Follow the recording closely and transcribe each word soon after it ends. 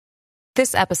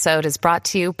This episode is brought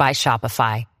to you by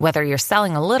Shopify. Whether you're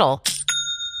selling a little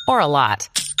or a lot,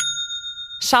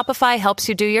 Shopify helps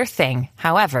you do your thing,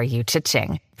 however you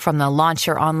cha-ching. From the launch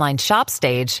your online shop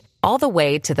stage, all the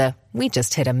way to the we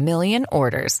just hit 1 million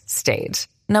orders stage.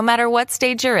 No matter what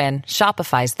stage you're in,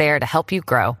 Shopify's there to help you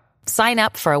grow. Sign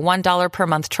up for a $1 per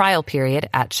month trial period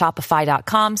at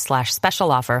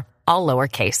shopify.com/special offer, all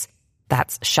lowercase.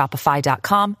 That's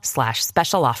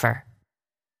shopify.com/special offer.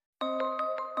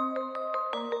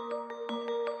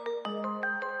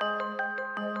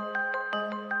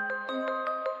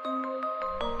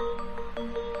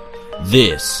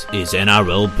 This is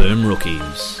NRL Boom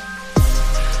Rookies.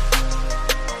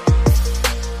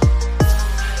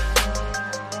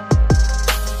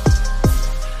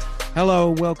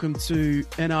 Hello and welcome to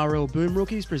NRL Boom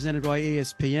Rookies presented by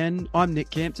ESPN. I'm Nick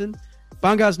Campton.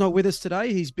 Bungar's not with us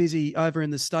today. He's busy over in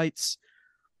the States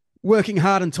working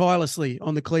hard and tirelessly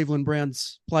on the Cleveland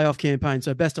Browns playoff campaign.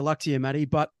 So best of luck to you, Matty.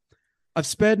 But I've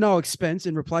spared no expense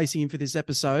in replacing him for this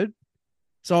episode.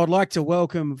 So I'd like to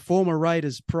welcome former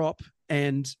Raiders prop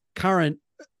and current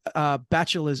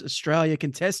Bachelor's Australia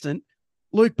contestant,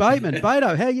 Luke Bateman.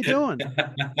 Beto, how you doing?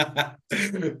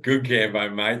 Good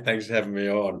campaign, mate. Thanks for having me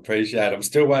on. Appreciate it. I'm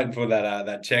still waiting for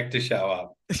that check to show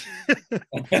up.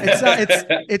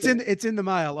 it's in the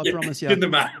mail. I promise you. In the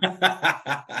mail.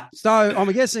 So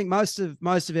I'm guessing most of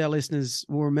our listeners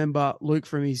will remember Luke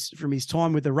from his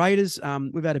time with the Raiders.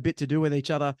 We've had a bit to do with each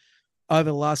other over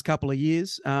the last couple of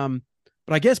years.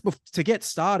 But I guess to get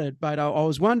started, Beto, I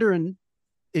was wondering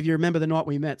if you remember the night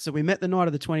we met. So we met the night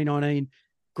of the 2019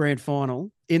 grand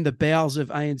final in the bowels of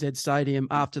ANZ Stadium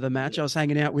after the match. I was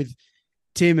hanging out with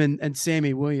Tim and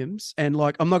Sammy Williams. And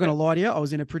I'm not going to lie to you, I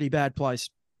was in a pretty bad place.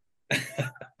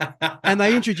 And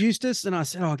they introduced us and I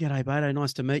said, "Oh, g'day, Beto.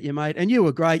 Nice to meet you, mate." And you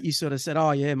were great. You sort of said,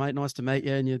 "Oh, yeah, mate, nice to meet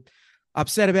you." And you're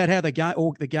upset about how the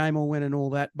game all went and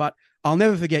all that. But I'll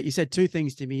never forget, you said two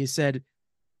things to me. You said,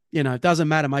 it doesn't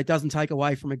matter, mate. Doesn't take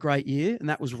away from a great year. And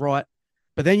that was right.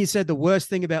 But then you said the worst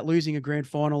thing about losing a grand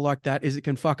final like that is it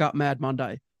can fuck up Mad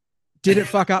Monday. Did it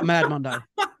fuck up Mad Monday?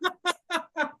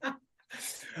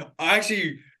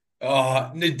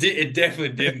 It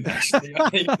definitely didn't, actually.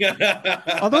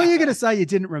 I thought you were going to say you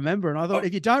didn't remember. And I thought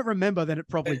if you don't remember, then it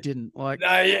probably didn't. It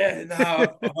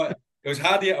was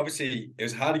hard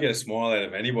to get a smile out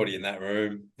of anybody in that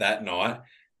room that night.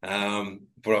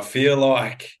 But I feel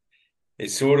like it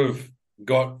sort of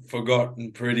got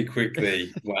forgotten pretty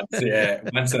quickly once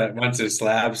the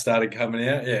slab started coming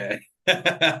out. Yeah.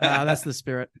 That's the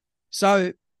spirit.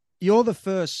 So you're the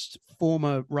first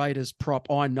former Raiders prop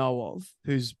I know of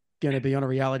who's going to be on a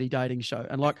reality dating show.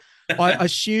 And I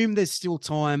assume there's still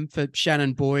time for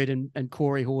Shannon Boyd and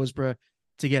Corey Horsburgh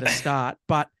to get a start.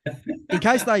 But in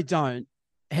case they don't,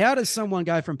 how does someone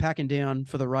go from packing down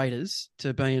for the Raiders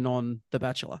to being on The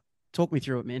Bachelor? Talk me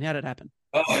through it, man. How did it happen?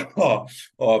 Mate.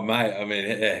 I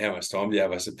mean, how much time do you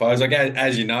have, I suppose?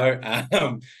 As you know,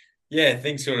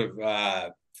 things sort of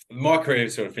my career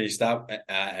sort of finished up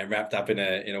and wrapped up in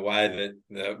a way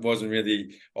that wasn't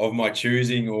really of my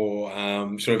choosing or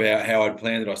sort of how I'd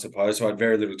planned it, I suppose. So I had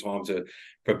very little time to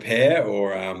prepare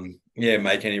or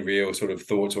make any real sort of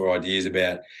thoughts or ideas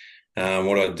about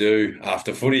what I'd do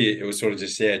after footy. It was sort of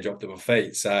just dropped at my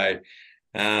feet. So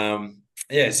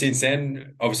since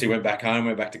then, obviously went back home,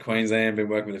 went back to Queensland, been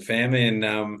working with the family, and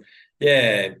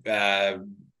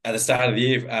at the start of the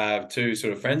year, two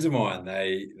sort of friends of mine,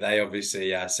 they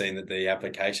obviously seen that the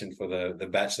application for the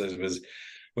Bachelors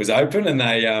was open, and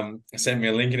they sent me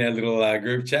a link in our little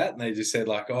group chat, and they just said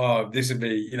this would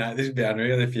be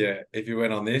unreal if you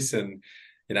went on this, and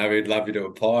we'd love you to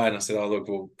apply. And I said, look,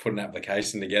 we'll put an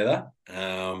application together,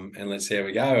 and let's see how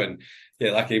we go. And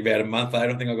luckily about a month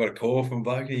later, I think I got a call from a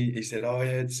bloke. He said, "Oh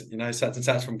yeah, it's such and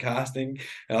such from casting,"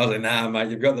 and I was like, "Nah, mate,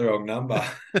 you've got the wrong number."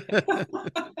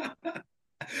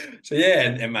 So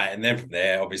mate, and then from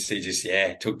there, obviously just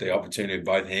took the opportunity with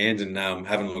both hands and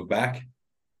haven't looked back.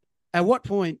 At what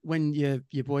point, when your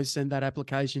boys send that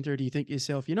application through, do you think to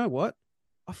yourself, you know what,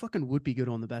 I fucking would be good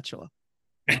on The Bachelor?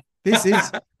 This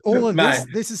is all of this.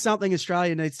 This is something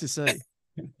Australia needs to see.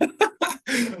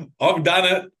 I've done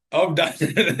it, and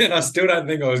I still don't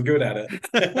think I was good at it.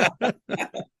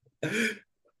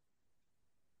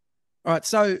 All right.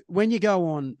 So when you go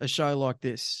on a show like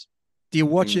this, do you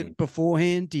watch it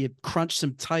beforehand? Do you crunch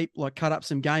some tape, cut up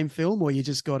some game film, or you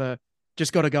just gotta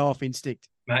go off instinct?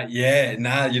 Mate,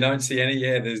 you don't see any.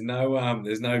 There's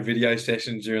no video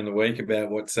sessions during the week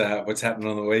about what's happening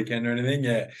on the weekend or anything.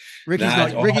 Yeah,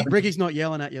 Ricky's not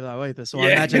yelling at you though either. So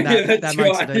I imagine that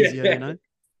makes it easier.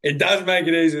 It does make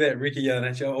it easier that Ricky yelling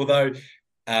at you. Although,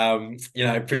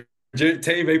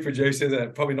 TV producers are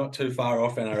probably not too far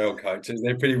off NRL coaches.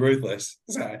 They're pretty ruthless.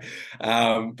 So,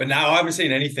 but no, I haven't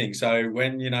seen anything. So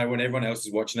when everyone else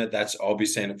is watching it, I'll be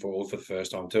seeing it for the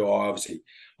first time too. I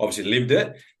obviously lived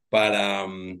it, but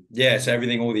yeah. So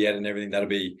all the editing, everything, that'll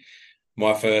be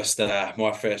my first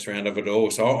round of it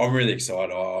all. So I'm really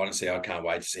excited. I can't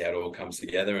wait to see how it all comes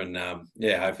together, and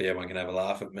yeah, hopefully everyone can have a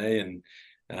laugh at me and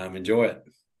enjoy it.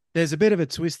 There's a bit of a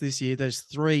twist this year. There's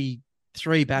three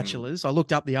bachelors. I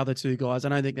looked up the other two guys. I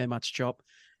don't think they're much chop.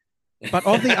 But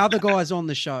of the other guys on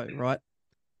the show, right?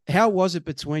 How was it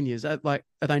between you? Are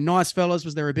they nice fellas?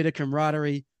 Was there a bit of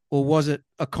camaraderie, or was it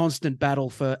a constant battle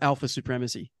for alpha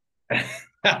supremacy?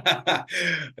 There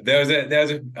was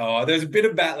a bit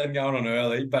of battling going on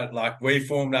early, but like we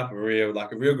formed up a real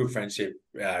good friendship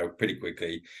pretty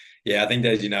quickly. Yeah, I think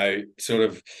there's sort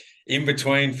of in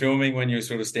between filming when you're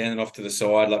sort of standing off to the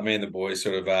side, like me and the boys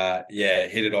sort of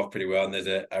hit it off pretty well, and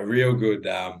there's a real good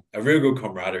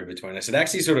camaraderie between us. It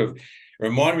actually sort of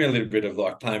reminded me a little bit of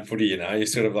like playing footy. You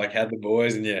sort of like had the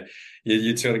boys, and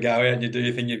you'd sort of go out and you do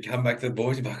your thing. You'd come back to the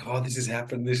boys. You'd be like, oh, this has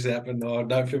happened. Oh, I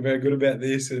don't feel very good about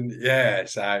this. And yeah,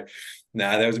 so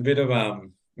there was a bit of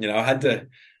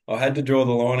I had to draw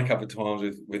the line a couple of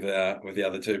times with the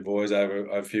other two boys over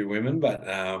a few women, but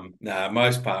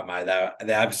most part, mate, they're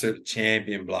absolute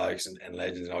champion blokes and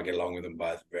legends, and I get along with them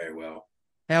both very well.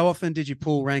 How often did you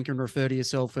pull rank and refer to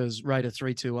yourself as Raider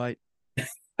 328?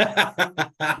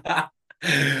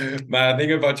 Mate, I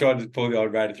think if I tried to pull the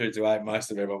old Raider 328,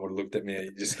 most of everyone would have looked at me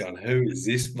and just gone, "Who is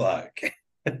this bloke?"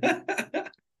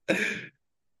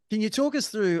 Can you talk us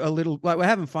through a little? Like, we're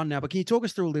having fun now, but can you talk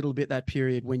us through a little bit that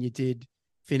period when you did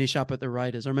finish up at the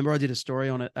Raiders? I remember I did a story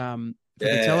on it for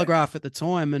the Telegraph at the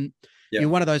time, and you're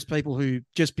one of those people who,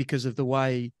 just because of the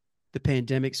way the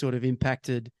pandemic sort of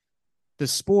impacted the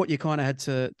sport, you kind of had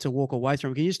to walk away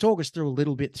from. Can you just talk us through a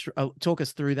little bit? Talk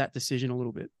us through that decision a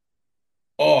little bit.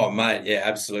 Oh, mate, yeah,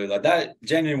 absolutely. Like that,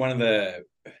 genuinely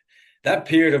that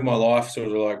period of my life, sort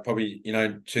of like probably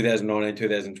 2019,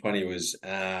 2020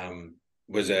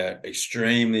 was a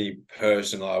extremely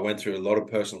personal. I went through a lot of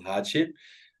personal hardship.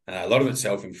 A lot of it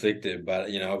self-inflicted, but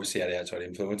obviously had outside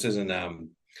influences, and I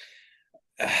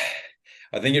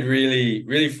think it really,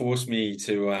 really forced me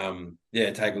to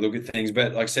take a look at things.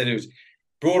 But like I said, it was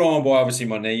brought on by obviously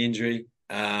my knee injury,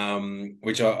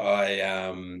 which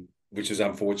was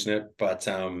unfortunate. But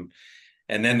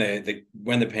and then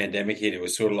when the pandemic hit, it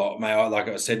was sort of like, mate, like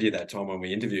I said to you that time when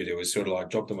we interviewed, it was sort of like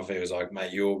dropped on my feet. It was like,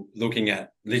 mate, you're looking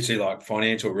at literally like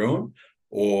financial ruin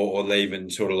or leaving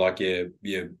sort of like your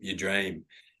dream.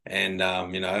 And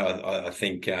I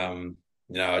think I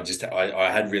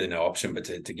had really no option but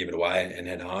to give it away and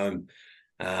head home.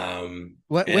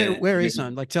 Where is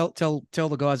home? Like tell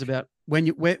the guys about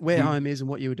where home is and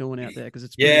what you were doing out there, because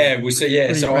it's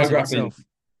so I grew up in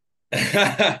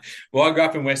well, I grew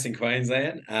up in Western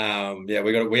Queensland.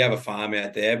 We have a farm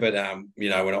out there, but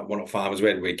we're not farmers. We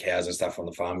had cows and stuff on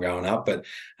the farm growing up, but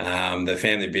the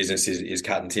family business is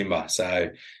cutting timber.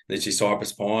 So literally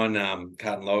cypress pine,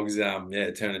 cutting logs,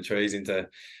 turning trees into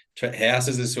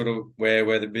houses is sort of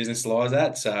where the business lies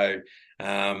at. So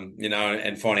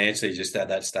and financially, just at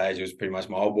that stage, it was pretty much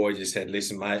my old boy just said,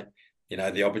 "Listen, mate,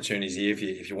 the opportunity's here.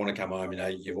 If you want to come home,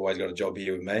 you've always got a job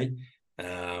here with me."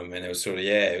 And it was sort of,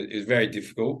 it was very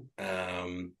difficult.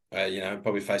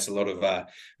 Probably faced a lot of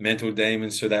mental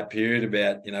demons through that period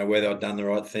about, whether I'd done the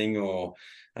right thing or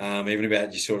even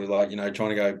about just sort of like,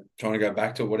 trying to go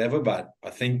back to it, whatever. But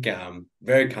I think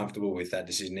very comfortable with that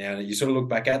decision now. And you sort of look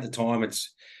back at the time, it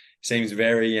seems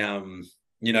very,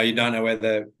 you don't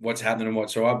know what's happening and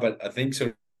what's right. But I think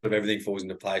sort of everything falls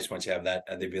into place once you have the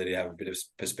ability to have a bit of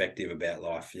perspective about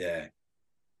life. Yeah.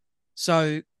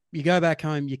 So you go back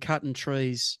home, you're cutting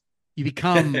trees, you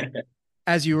become,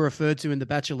 as you were referred to in the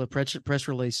Bachelor press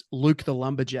release, Luke the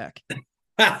Lumberjack.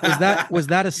 Was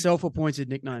that a self-appointed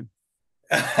nickname?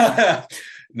 No,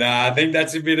 I think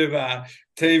that's a bit of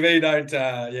TV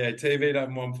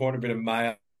don't want to put a bit of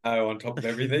mayo on top of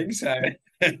everything. So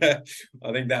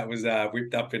I think that was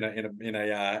whipped up in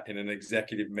an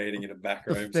executive meeting in a back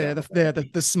room.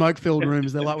 The smoke-filled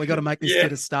rooms. They're like, we got to make this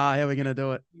kid a star. How are we going to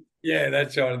do it? Yeah,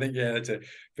 that's right. I think that's a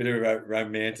bit of a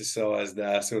romanticised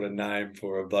sort of name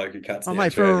for a bloke who cuts. Oh,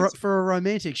 mate, for a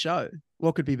romantic show,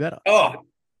 what could be better? Oh,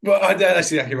 well,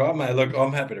 that's exactly right, mate. Look,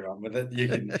 I'm happy to run with it. You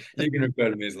can refer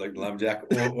to me as Luke Lumberjack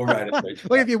or Raider.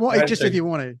 Well, if you want to, just if you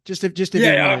want to.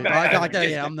 I'm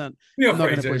not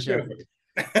going to push you.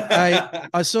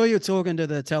 I saw you talking to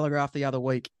the Telegraph the other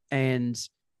week, and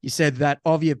you said that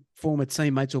of your former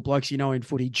teammates or blokes in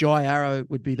footy, Jai Arrow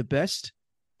would be the best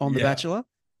on The Bachelor.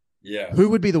 Yeah. Who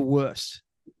would be the worst?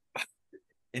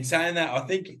 In saying that, I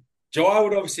think Jai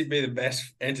would obviously be the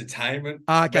best entertainment.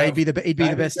 Okay, he'd be the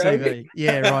best show. TV.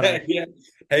 Yeah, right. Yeah,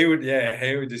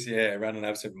 he would just run an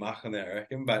absolute muck on there, I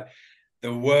reckon. But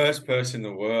the worst person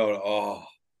in the world,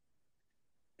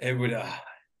 it would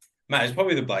mate, it's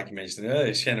probably the bloke you mentioned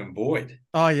earlier, Shannon Boyd.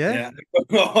 Oh yeah. Yeah.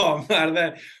 Oh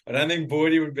man, I don't think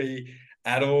Boydie would be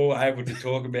at all able to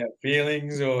talk about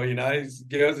feelings or,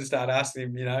 girls would start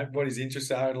asking him, what his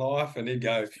interests are in life, and he'd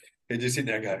just sit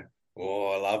there and go, "Oh,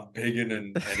 I love pigging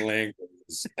and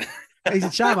languages." He's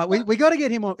a charmer. We got to get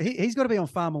him on. He's got to be on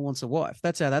Farmer Wants a Wife.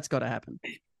 That's how that's got to happen.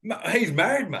 He's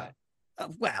married, mate.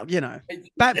 Well,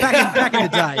 back in the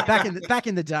day, back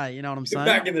in the day, you know what I'm saying?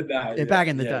 Back in the day. Yeah, back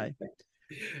in the day.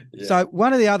 Yeah. So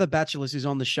one of the other bachelors who's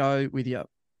on the show with you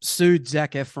sued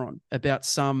Zac Efron about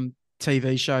some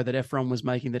TV show that Efron was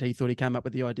making that he thought he came up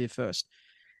with the idea first.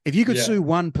 If you could sue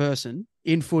one person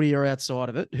in footy or outside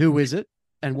of it, who is it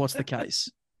and what's the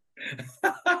case?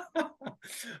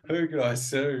 Who could I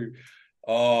sue?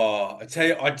 Oh, I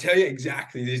tell you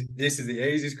exactly. This is the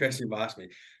easiest question you've asked me.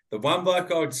 The one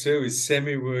bloke I would sue is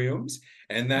Sammy Williams,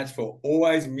 and that's for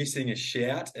always missing a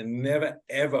shout and never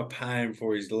ever paying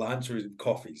for his lunch or his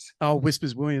coffees. Oh,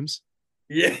 Whispers Williams.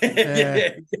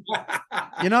 Yeah.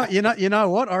 You know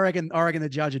what? I reckon the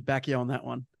judge would back you on that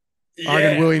one. I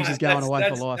reckon Williams is going away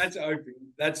for life. That's open.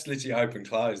 That's literally open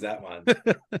close, that one.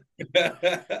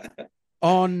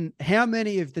 On how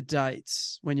many of the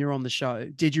dates when you're on the show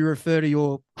did you refer to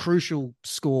your crucial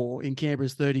score in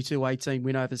Canberra's 32-18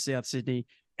 win over South Sydney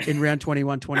in round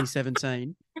 21,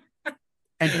 2017?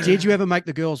 And did you ever make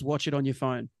the girls watch it on your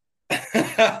phone?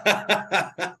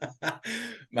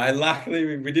 Mate,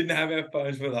 luckily we didn't have our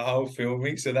phones for the whole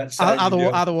filming, so that's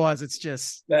otherwise it's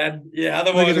just that. Yeah,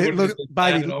 otherwise baby,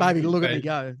 look at me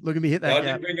go, look at me hit that.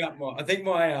 I did bring up my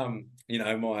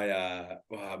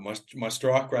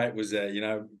strike rate was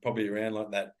probably around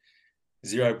like that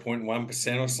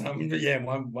 0.1% or something. But yeah,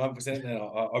 1%. And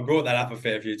I brought that up a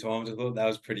fair few times. I thought that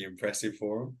was pretty impressive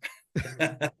for him.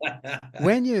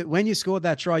 When you scored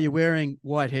that try, you're wearing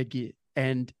white headgear,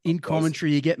 and in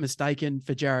commentary you get mistaken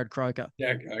for Jared Croker.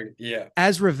 Yeah.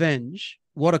 As revenge,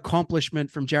 what accomplishment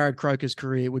from Jared Croker's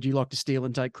career would you like to steal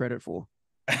and take credit for?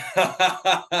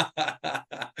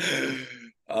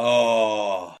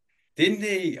 Oh, didn't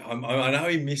he? I know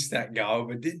he missed that goal,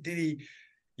 but did he?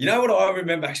 You know what I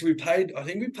remember? Actually, I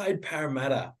think we played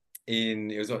Parramatta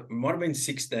it might have been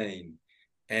 16,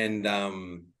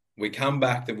 and we come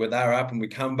back. They were up, and we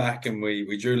come back, and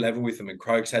we drew level with them, and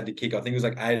Croaks had to kick. I think it was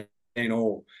like 18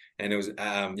 all, and it was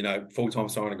full time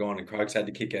sign gone, and Croaks had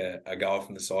to kick a goal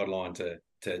from the sideline to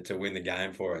win the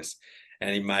game for us.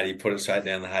 And he put it straight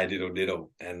down the hey diddle,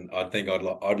 and I think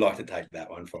I'd like to take that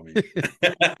one from him.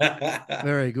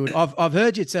 Very good. I've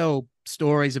heard you tell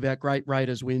stories about great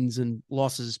Raiders wins and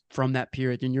losses from that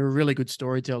period, and you're a really good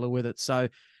storyteller with it. So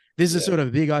this is sort of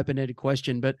a big open-ended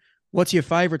question, but what's your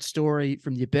favourite story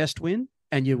from your best win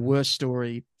and your worst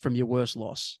story from your worst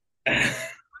loss?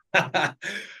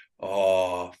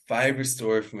 Oh, favourite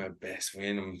story from my best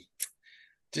win. I'm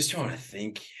just trying to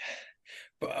think.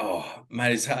 But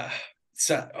mate, it's hard.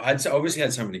 So I obviously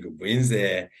had so many good wins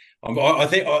there. I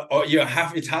think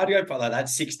it's hard to go for like that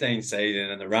 16 season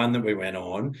and the run that we went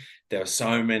on. There were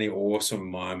so many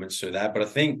awesome moments through that. But I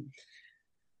think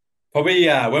probably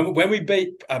when we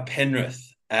beat Penrith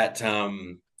at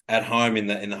home in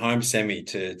the home semi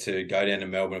to go down to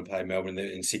Melbourne and play Melbourne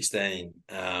in 16.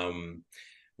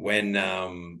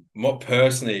 What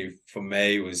personally for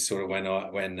me was sort of when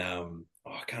I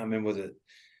can't remember, was it.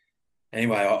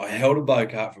 Anyway, I held a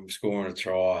bloke up from scoring a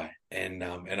try, and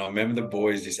I remember the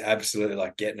boys just absolutely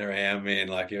like getting around me, and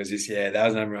like it was just that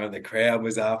was another moment. The crowd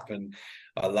was up, and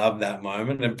I loved that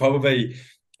moment. And probably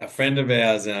a friend of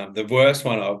ours, the worst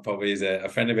one probably is a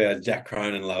friend of ours, Jack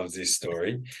Cronin, loves this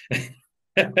story.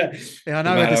 Yeah, I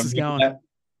know where this is going.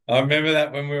 I remember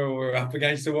that when we were up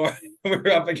against the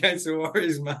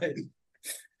Warriors, mate.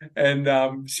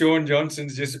 And Sean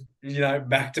Johnson's just,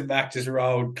 back to back, just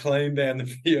rolled clean down the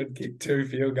field, kicked 2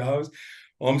 field goals.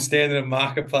 I'm standing at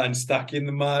marker plane stuck in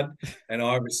the mud, and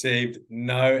I received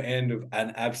no end of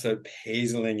an absolute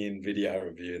peaseling in video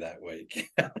review that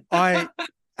week.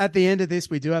 At the end of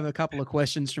this, we do have a couple of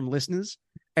questions from listeners,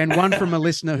 and one from a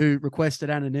listener who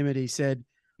requested anonymity said,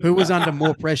 who was under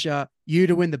more pressure, you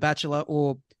to win the Bachelor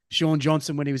or Sean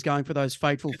Johnson when he was going for those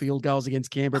fateful field goals against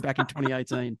Canberra back in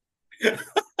 2018?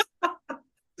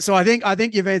 So I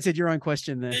think you've answered your own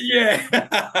question there.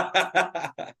 Yeah.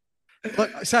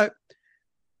 Look, so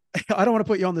I don't want to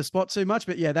put you on the spot too much,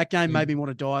 but yeah, that game made me want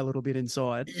to die a little bit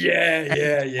inside.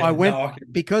 Yeah. I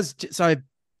went because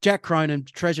Jack Cronin,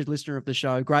 treasured listener of the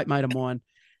show, great mate of mine.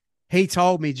 he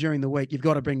told me during the week, you've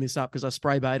got to bring this up because I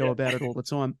spray Beto about it all the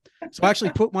time. So I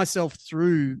actually put myself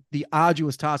through the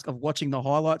arduous task of watching the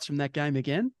highlights from that game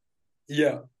again.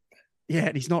 Yeah. Yeah,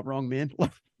 and he's not wrong, man.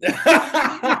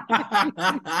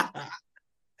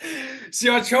 See,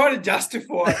 I try to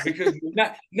justify it because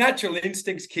natural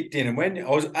instincts kicked in. And when I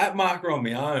was at marker on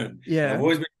my own, Yeah. I've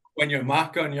always been, when you're a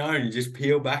marker on your own, you just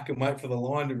peel back and wait for the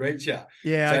line to reach you.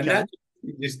 Yeah, so okay. naturally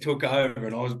it just took over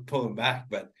and I was pulling back.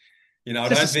 But, you know, I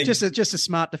don't think... Just a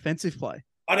smart defensive play.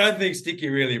 I don't think Sticky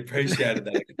really appreciated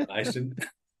that explanation.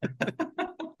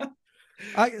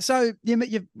 So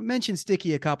you've mentioned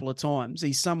Sticky a couple of times.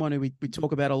 He's someone who we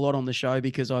talk about a lot on the show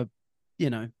because I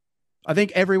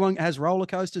think everyone has roller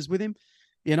coasters with him.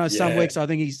 You know, some weeks I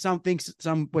think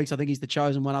some weeks I think he's the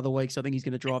chosen one. Other weeks I think he's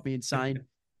going to drive me insane.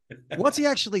 What's he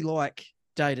actually like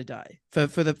day to day for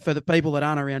the people that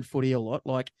aren't around footy a lot?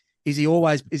 Like, is he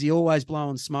always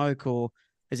blowing smoke, or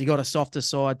has he got a softer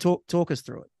side? Talk us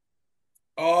through it.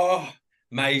 Oh,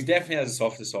 mate, he definitely has a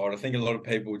softer side. I think a lot of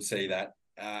people would see that.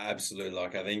 Absolutely.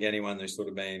 Like, I think anyone who's sort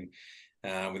of been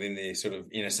within the sort of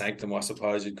inner sanctum, I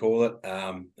suppose you'd call it,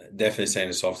 definitely seen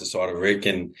a softer side of Rick.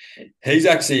 And he's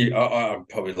actually,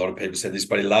 probably a lot of people said this,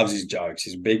 but he loves his jokes.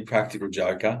 He's a big practical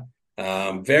joker,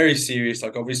 very serious.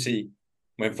 Like, obviously,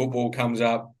 when football comes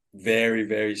up, very,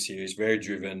 very serious, very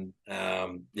driven.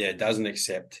 Doesn't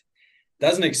accept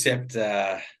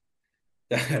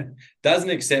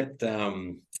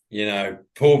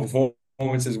poor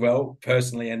performance as well,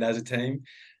 personally and as a team.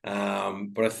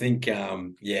 But I think,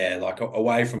 like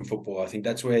away from football, I think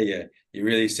that's where you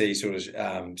really see sort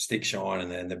of Stick shine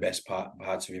and then the best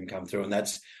parts of him come through. And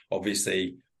that's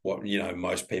obviously what,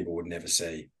 most people would never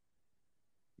see.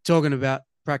 Talking about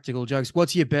practical jokes,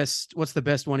 what's the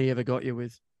best one he ever got you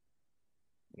with?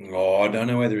 Oh, I don't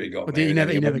know whether he got me. He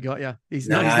never got you. He's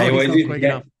not quick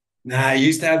enough. Nah, he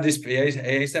used to have this. He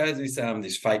used to have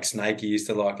this fake snake. He used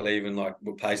to like leave in like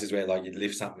places where like you'd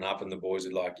lift something up and the boys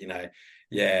would like, he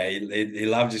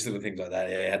loved just little things like that.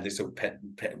 Yeah, he had this little pet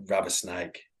rubber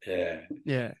snake. Yeah.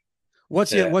 Yeah.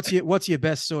 What's your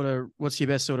best sort of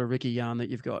Ricky yarn that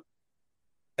you've got?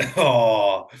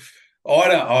 Oh,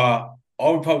 I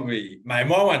would probably, mate,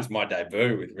 my one's my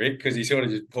debut with Rick because he sort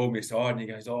of just pulled me aside and he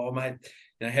goes, "Oh, mate,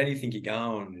 how do you think you're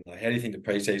going? Like, how do you think the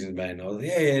preseason's been?" I was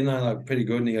like, pretty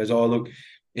good. And he goes, "Oh, look,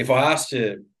 if I asked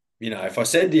you, if I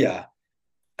said to you,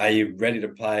 are you ready to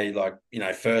play like,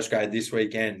 first grade this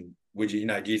weekend? Would you,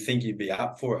 do you think you'd be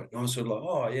up for it?" And I was sort of like,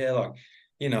 "Oh, yeah, like,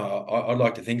 I'd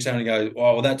like to think so." And he goes,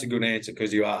 "Oh, well, that's a good answer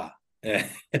because you are." Yeah.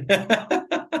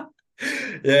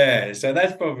 Yeah. So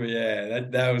that's probably,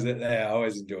 that was it there. I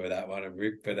always enjoy that one of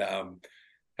Rick. But,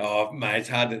 mate, it's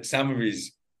hard that some of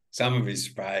his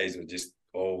sprays were just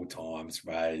all-time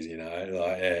sprays,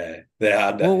 they're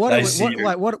hard. Well, what are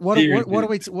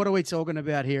we talking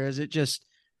about here? Is it just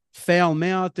foul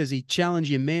mouth? Does he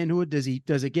challenge your manhood? Does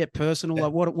it get personal?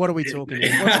 Like, what are we talking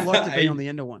about? What's it like to be on the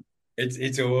end of one?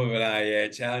 It's all of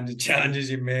it, challenges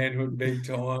your manhood big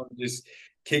time, just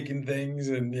kicking things,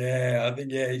 and I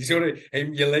think you sort of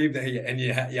you leave there and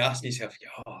you ask yourself,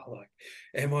 like,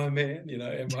 am I a man?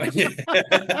 Am I?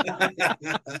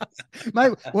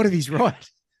 Mate, what if he's right?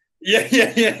 Yeah.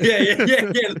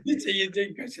 Literally, you do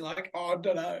because you're like, I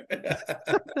don't know.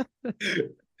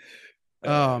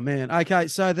 Oh man. Okay,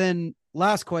 so then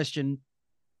last question: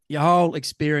 your whole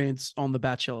experience on The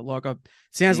Bachelor. Like,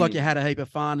 sounds like you had a heap of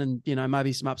fun, and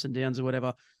maybe some ups and downs or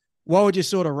whatever. What would you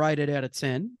sort of rate it out of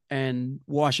 10? And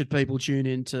why should people tune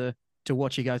in to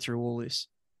watch you go through all this?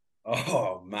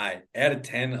 Oh, mate, out of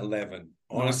 10, 11.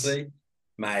 Honestly,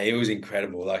 mate, it was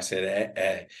incredible. Like I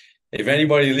said, if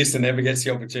anybody listening ever gets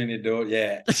the opportunity to do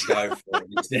it, go for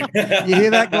it. You hear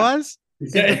that, guys?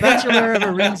 If The Bachelor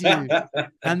ever rings you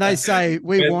and they say,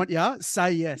 "We want you,"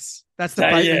 say yes. That's the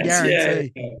Bateman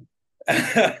guarantee.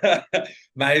 Yeah.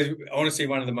 Mate, it's honestly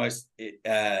one of the most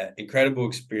incredible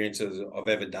experiences I've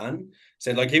ever done.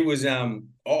 So like it was I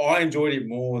enjoyed it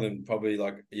more than probably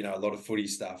like a lot of footy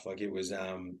stuff. Like it was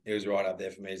right up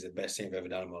there for me as the best thing I've ever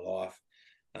done in my life.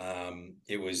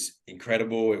 It was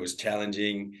incredible, it was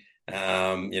challenging,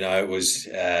 it was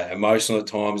emotional at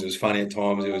times, it was funny at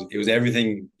times, it was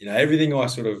everything, everything I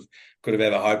sort of could have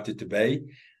ever hoped it to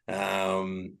be.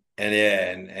 And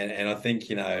I think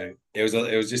it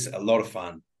was just a lot of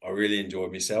fun. I really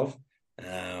enjoyed myself,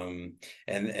 and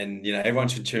everyone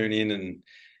should tune in and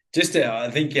just I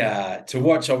think to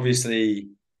watch, obviously,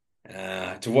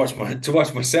 to watch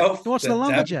myself, to watch the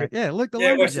lumberjack. Luke the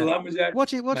lumberjack.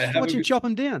 Watch the lumberjack. Watch him chop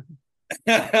him down.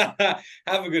 Have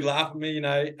a good laugh at me,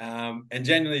 and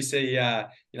genuinely see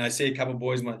a couple of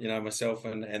boys, myself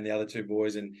and the other two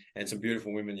boys, and some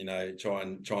beautiful women, try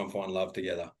and find love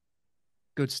together.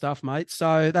 Good stuff, mate.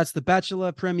 So that's The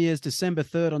Bachelor, premieres December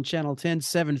 3rd on Channel 10,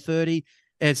 7:30.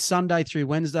 It's Sunday through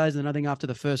Wednesdays, and I think after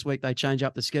the first week they change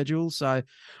up the schedule. So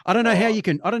I don't know how you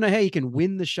can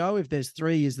win the show if there's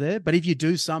 3 years there, but if you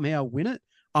do somehow win it,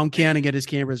 I'm counting it as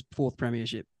Canberra's 4th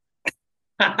premiership.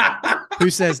 Who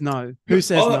says no? Who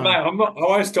says no? Mate, I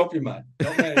won't stop you, mate.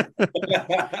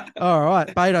 All right,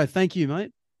 Beto, thank you,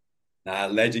 mate.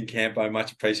 Legend Campo,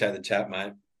 much appreciate the chat,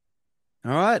 mate.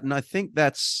 All right, and I think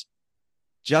that's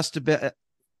just about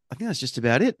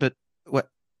it. But what?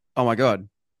 Oh my God,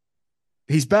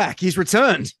 he's back. He's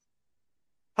returned.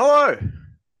 Hello.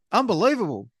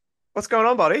 Unbelievable. What's going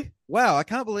on, buddy? Wow, I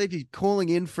can't believe you're calling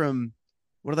in from,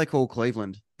 what do they call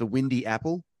Cleveland? The Windy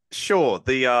Apple? Sure,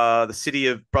 the city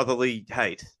of brotherly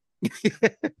hate.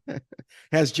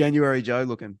 How's January Joe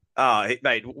looking?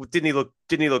 Mate, didn't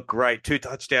he look great? 2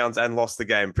 touchdowns and lost the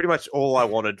game. Pretty much all I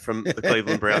wanted from the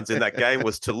Cleveland Browns in that game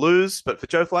was to lose, but for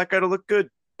Joe Flacco to look good.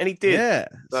 And he did. Yeah.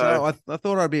 So I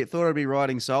thought I'd be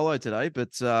riding solo today, but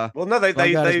well, no,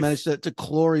 they managed to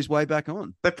claw his way back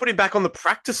on. They put him back on the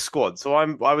practice squad, so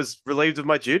I was relieved of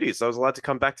my duties. So I was allowed to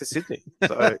come back to Sydney.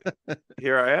 So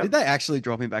here I am. Did they actually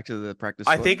drop him back to the practice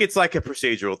squad? I think it's like a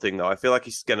procedural thing, though. I feel like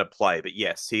he's going to play, but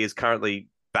yes, he is currently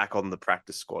back on the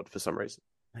practice squad for some reason.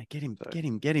 Mate, get him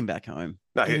back home.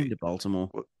 No, get him to Baltimore.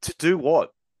 To do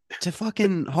what? To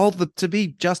fucking to be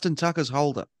Justin Tucker's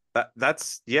holder.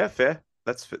 That's fair.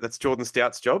 That's Jordan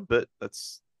Stout's job, but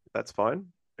that's fine.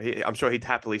 I'm sure he'd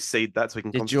happily cede that so he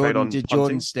can concentrate on punting.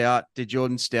 Did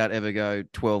Jordan Stout ever go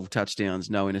 12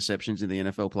 touchdowns, no interceptions in the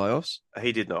NFL playoffs?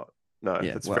 He did not. No,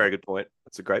 that's a very good point.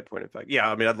 That's a great point, in fact.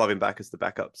 Yeah, I mean, I'd love him back as the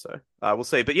backup, so we'll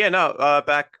see. But yeah, no,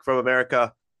 back from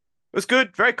America. It was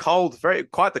good, very cold,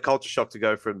 quite the culture shock to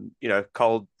go from,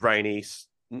 cold, rainy,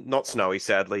 not snowy,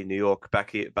 sadly, New York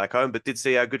back home, but did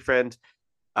see our good friend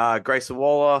Grayson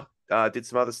Waller, did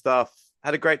some other stuff.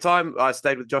 Had a great time. I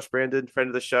stayed with Josh Brandon, friend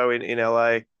of the show in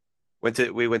LA.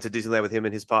 We went to Disneyland with him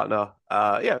and his partner.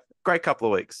 Great couple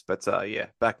of weeks, but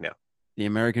back now. The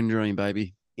American dream,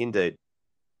 baby. Indeed.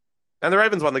 And the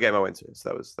Ravens won the game I went to, so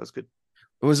that was good.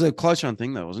 It was a close run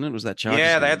thing, though, wasn't it? Was that Chargers?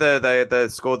 Yeah, they had the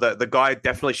score. The guy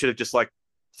definitely should have just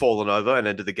fallen over and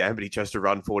ended the game, but he chose to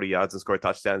run 40 yards and score a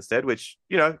touchdown instead. Which,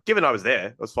 given I was there,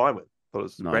 I was fine with. Thought it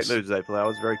was nice. Great moves, Zay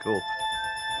Flowers. Very cool.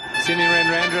 Simi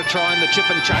Radradra trying the chip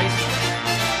and chase.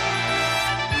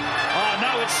 Oh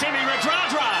no, it's Simi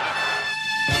Radradra.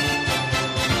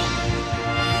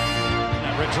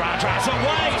 Radradra's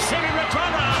away. Simi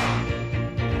Radradra.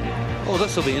 Oh,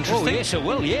 this will be interesting. Oh yes, it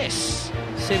will. Yes.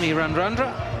 Simi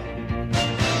Radradra.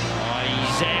 Oh,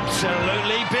 he's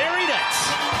absolutely buried it.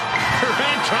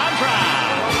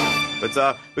 Radradra.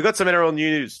 But we got some NRL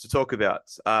news to talk about,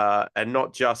 and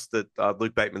not just that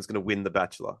Luke Bateman's going to win The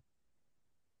Bachelor.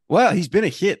 Well, he's been a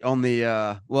hit on the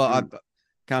I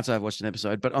can't say I've watched an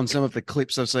episode, but on some of the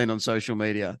clips I've seen on social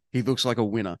media, he looks like a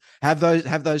winner. Have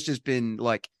those just been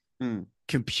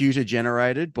computer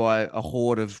generated by a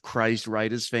horde of crazed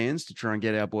Raiders fans to try and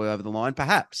get our boy over the line?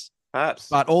 Perhaps.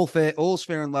 But all's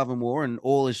fair in love and war, and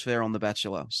all is fair on The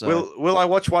Bachelor. So will I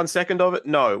watch 1 second of it?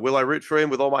 No. Will I root for him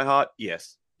with all my heart?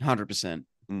 Yes. 100%.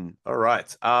 All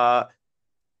right.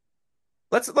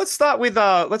 Let's start with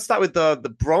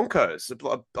the Broncos.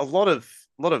 A lot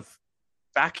of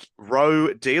back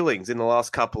row dealings in the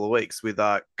last couple of weeks with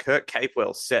Kurt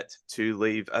Capewell set to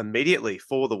leave immediately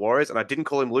for the Warriors, and I didn't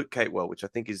call him Luke Capewell, which I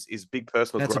think is big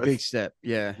personal growth. That's a big step,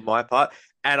 yeah. On my part,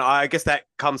 and I guess that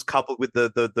comes coupled with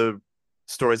the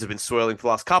stories have been swirling for the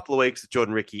last couple of weeks.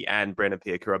 Jordan Ricky and Brandon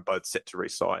Piakura are both set to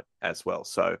resign as well,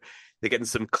 so they're getting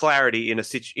some clarity in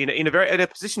a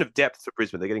position of depth for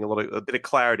Brisbane. They're getting a bit of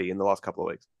clarity in the last couple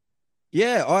of weeks.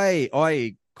 Yeah,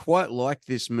 I quite like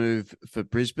this move for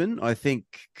Brisbane. I think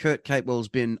Kurt Capewell's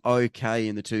been okay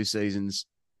in the 2 seasons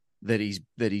that he's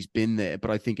been there, but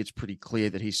I think it's pretty clear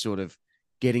that he's sort of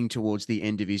getting towards the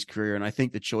end of his career. And I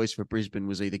think the choice for Brisbane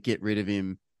was either get rid of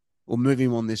him or move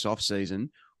him on this off-season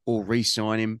or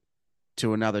re-sign him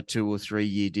to another 2 or 3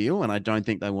 year deal. And I don't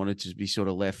think they wanted to be sort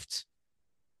of left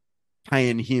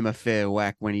paying him a fair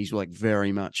whack when he's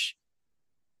very much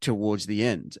towards the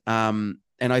end. And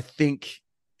I think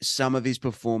some of his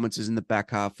performances in the back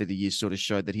half of the year sort of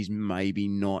showed that he's maybe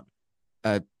not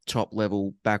a top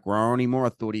level back rower anymore. I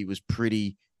thought he was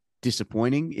pretty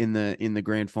disappointing in the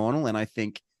grand final. And I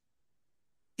think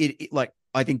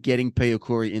I think getting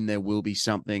Piakura in there will be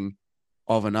something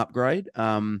of an upgrade.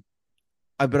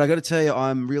 But I got to tell you,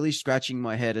 I'm really scratching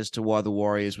my head as to why the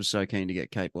Warriors were so keen to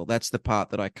get Capewell. That's the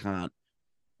part that I can't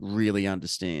really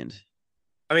understand.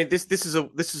 I mean, this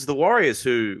is the Warriors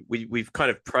who we've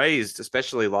kind of praised,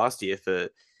 especially last year, for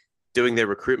doing their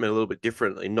recruitment a little bit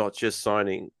differently, not just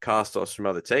signing cast-offs from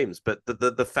other teams. But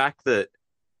the fact that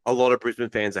a lot of Brisbane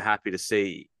fans are happy to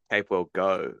see Capewell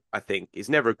go, I think, is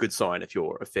never a good sign if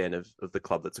you're a fan of the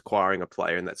club that's acquiring a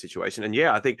player in that situation. And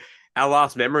yeah, I think our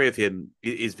last memory of him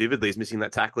is missing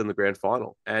that tackle in the grand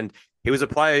final. And he was a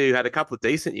player who had a couple of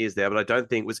decent years there, but I don't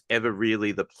think was ever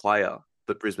really the player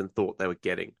that Brisbane thought they were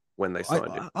getting when they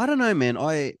signed him. I don't know, man.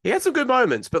 He had some good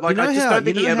moments, but like I just don't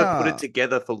think he ever put it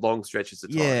together for long stretches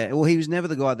of time. Yeah, well, he was never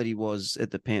the guy that he was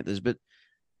at the Panthers, but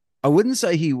I wouldn't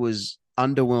say he was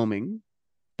underwhelming,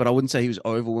 but I wouldn't say he was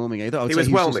overwhelming either. I would He say was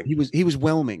whelming. He was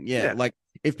whelming. Yeah. Yeah. Like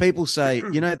if people say,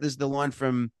 there's the line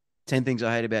from 10 Things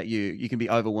I Hate About You. You can be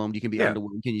overwhelmed. You can be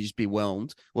underwhelmed. Can you just be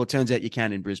whelmed? Well, it turns out you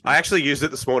can in Brisbane. I actually used it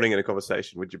this morning in a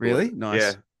conversation. Would you really? believe? Nice.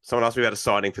 Yeah. Someone asked me about a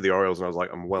signing for the Orioles, and I was like,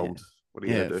 I'm whelmed. Yeah. What are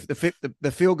you going to do?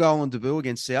 The field goal on debut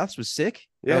against Souths was sick.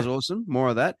 Yeah. That was awesome. More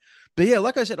of that. But yeah,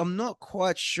 like I said, I'm not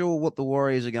quite sure what the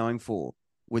Warriors are going for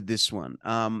with this one.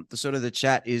 The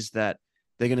chat is that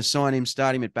they're going to sign him,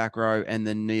 start him at back row, and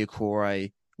then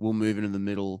Niokore will move into the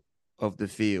middle of the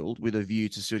field with a view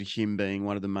to sort of him being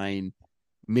one of the main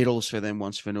middles for them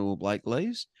once Fanua Blake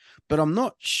leaves. But I'm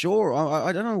not sure.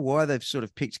 I don't know why they've sort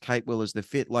of picked Capewell as the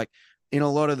fit. Like in a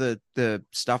lot of the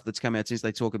stuff that's come out since,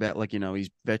 they talk about his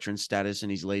veteran status and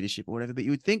his leadership or whatever. But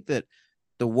you would think that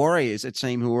the Warriors, a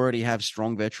team who already have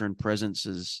strong veteran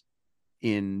presences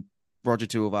in Roger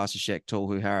Tuivasa-Sheck,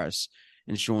 Tolhu Harris,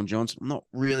 and Sean Johnson, I'm not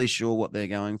really sure what they're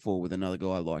going for with another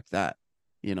guy like that,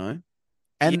 And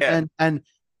the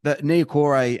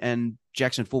Niokore and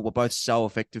Jackson Ford were both so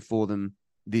effective for them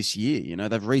this year.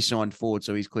 They've re-signed Ford,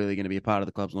 so he's clearly going to be a part of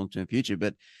the club's long-term future.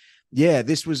 But yeah,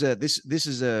 this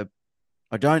is a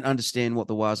I don't understand what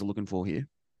the Wars are looking for here.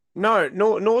 No,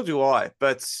 nor do I.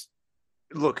 But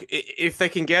look, if they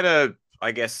can get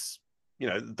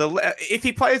if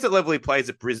he plays at level he plays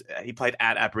at he played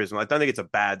at Brisbane, I don't think it's a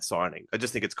bad signing. I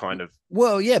just think it's kind of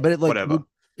whatever.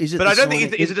 But I don't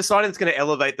think is it a signing that's going to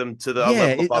elevate them to the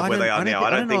level above where they are now?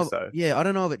 I don't think so. Yeah, I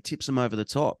don't know if it tips them over the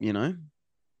top.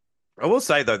 I will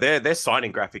say though, their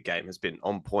signing graphic game has been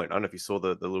on point. I don't know if you saw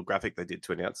the little graphic they did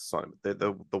to announce the signing.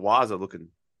 The Wars are looking.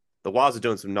 The Wars are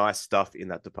doing some nice stuff in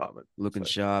that department. Looking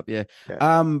sharp, yeah.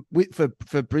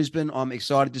 For Brisbane, I'm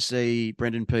excited to see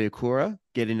Brendan Piakura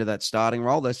get into that starting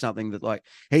role. That's something that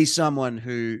he's someone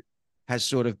who has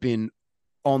sort of been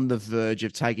on the verge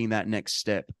of taking that next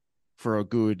step for a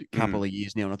good couple of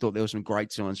years now. And I thought there were some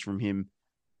great signs from him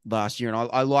last year.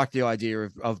 And I like the idea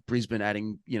of Brisbane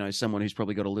adding, someone who's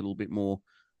probably got a little bit more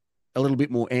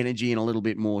energy and a little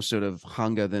bit more sort of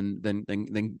hunger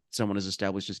than someone as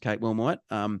established as Capewell might.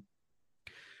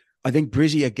 I think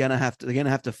Brizzy are gonna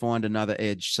have to find another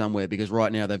edge somewhere, because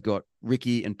right now they've got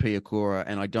Ricky and Piakura,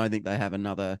 and I don't think they have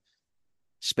another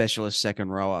specialist second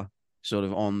rower sort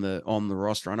of on the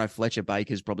roster. I know Fletcher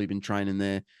Baker's probably been training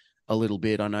there a little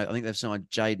bit. I think they've signed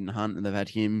Jaden Hunt and they've had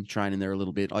him training there a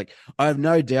little bit. I have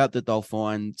no doubt that they'll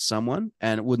find someone,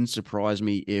 and it wouldn't surprise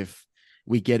me if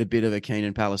we get a bit of a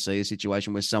Keenan Palacia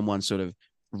situation where someone sort of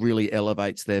really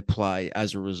elevates their play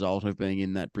as a result of being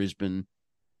in that Brisbane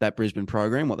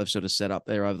program, what they've sort of set up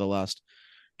there over the last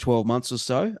 12 months or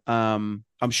so. I'm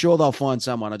sure they'll find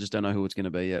someone. I just don't know who it's going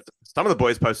to be yet. Some of the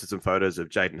boys posted some photos of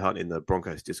Jaden Hunt in the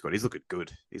Broncos Discord. He's looking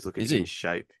good. He's looking in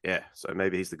shape. Yeah, so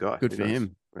maybe he's the guy. Good for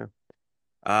him.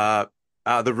 Yeah.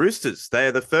 The Roosters, they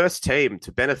are the first team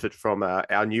to benefit from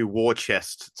our new war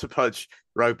chest to Pudge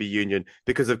Rugby Union,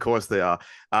 because, of course, they are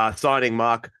signing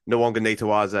Mark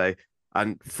Nwanga-Nitawaze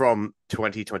and from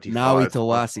 2025. Nawi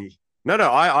Tawasi. No,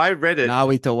 I read it.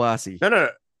 Nawi Tawasi. No.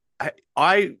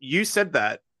 You said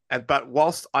that, but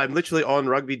whilst I'm literally on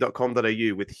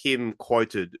rugby.com.au with him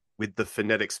quoted with the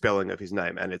phonetic spelling of his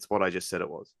name, and it's what I just said it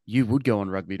was. You would go on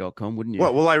rugby.com, wouldn't you?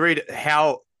 Well, will I read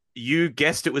how you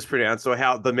guessed it was pronounced, or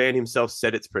how the man himself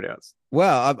said it's pronounced?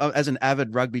 Well, as an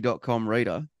avid rugby.com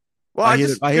reader, well, I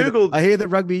just Googled. I hear that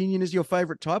rugby union is your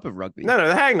favorite type of rugby. No,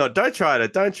 hang on. Don't try to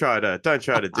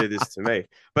do this to me.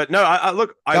 But no, I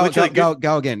literally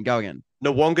go again.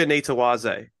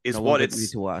 Nwanga-Nitawaze is Nwanga what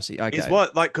it's. Nitawaze. Okay. Is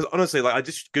what, because honestly, I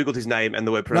just Googled his name and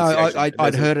the word pronunciation. No,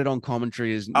 I'd heard it on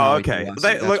commentary as. Oh, okay.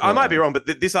 I might be wrong, but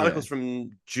this article's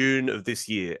from June of this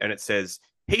year, and it says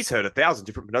he's heard 1,000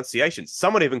 different pronunciations.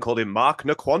 Someone even called him Mark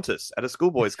Nquantus at a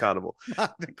schoolboys carnival.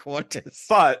 Mark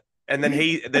Nquantus. And then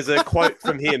there's a quote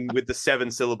from him with the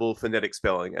 7-syllable phonetic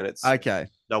spelling, and it's okay.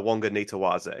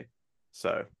 Nwanga-Nitawaze.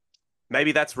 So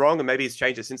maybe that's wrong, and maybe he's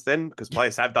changed it since then, because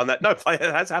players have done that. No, it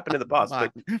has happened in the past.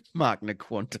 Mark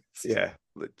Nquantus. Yeah.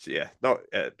 Yeah, not,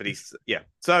 but he's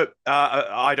So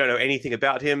I don't know anything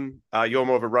about him. You're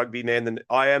more of a rugby man than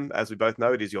I am, as we both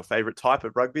know. It is your favorite type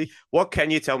of rugby. What can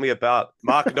you tell me about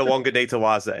Mark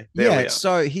Nawonga-Nitawaze? There we are.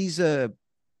 So he's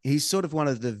sort of one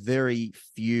of the very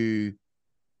few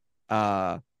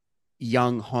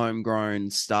young homegrown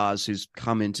stars who's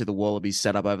come into the Wallabies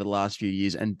setup over the last few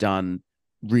years and done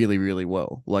really, really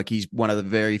well. Like, he's one of the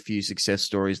very few success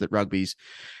stories that rugby's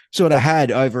sort of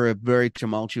had over a very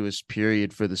tumultuous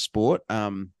period for the sport.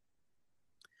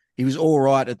 He was all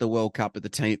right at the World Cup, but the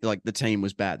team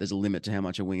was bad. There's a limit to how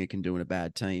much a winger can do in a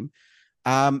bad team.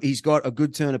 He's got a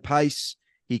good turn of pace.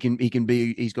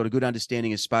 He's got a good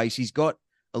understanding of space. He's got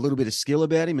a little bit of skill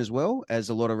about him as well, as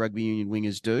a lot of rugby union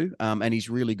wingers do. And he's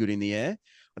really good in the air.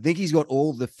 I think he's got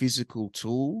all the physical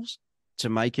tools to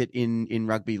make it in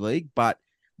rugby league. But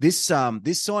this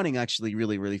signing actually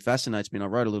really, really fascinates me. And I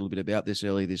wrote a little bit about this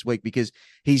earlier this week because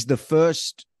he's the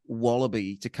first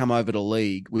Wallaby to come over to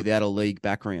league without a league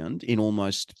background in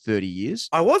almost 30 years.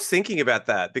 I was thinking about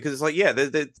that because it's like,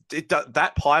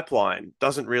 that pipeline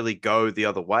doesn't really go the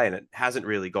other way, and it hasn't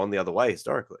really gone the other way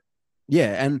historically.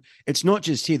 Yeah, and it's not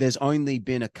just here. There's only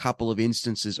been a couple of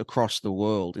instances across the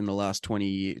world in the last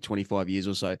 25 years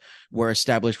or so where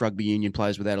established rugby union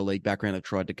players without a league background have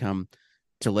tried to come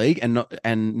to league, and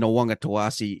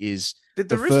Nawonga-Nitawaze is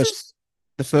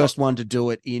the first one to do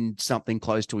it in something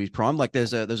close to his prime. Like,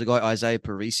 there's a guy, Isaiah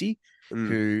Parisi,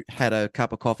 who had a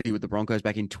cup of coffee with the Broncos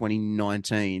back in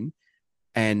 2019,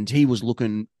 and he was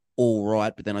looking all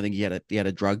right, but then I think he had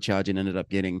a drug charge and ended up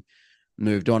getting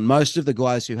moved on. Most of the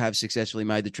guys who have successfully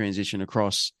made the transition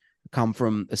across come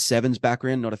from a sevens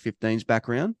background, not a 15s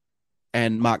background.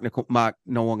 And Mark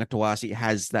Nawonga-Nitawaze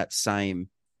has that same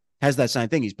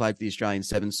thing. He's played for the Australian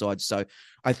sevens side. So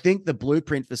I think the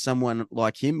blueprint for someone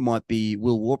like him might be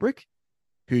Will Warbrick,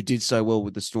 who did so well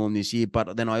with the Storm this year.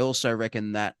 But then I also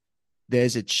reckon that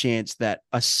there's a chance that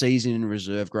a season in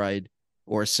reserve grade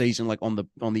or a season like on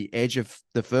the edge of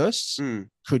the firsts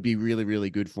could be really, really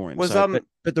good for him.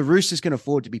 But the Roosters can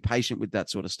afford to be patient with that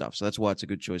sort of stuff. So that's why it's a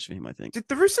good choice for him, I think. Did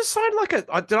the Roosters sign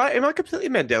am I completely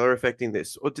Mandela affecting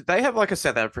this? Or did they have like a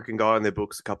South African guy on their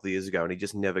books a couple of years ago and he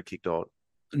just never kicked on?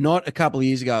 Not a couple of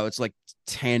years ago. It's like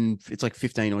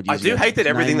 15 odd years ago. I do hate that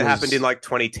everything that happened in like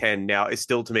 2010 now is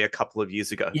still to me a couple of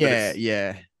years ago.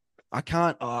 Yeah. I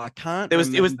can't.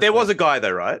 There was a guy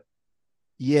though, right?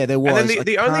 Yeah, there was. And then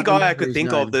the only guy I could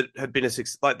think of that had been a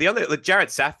success, Jared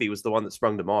Safi was the one that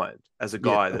sprung to mind as a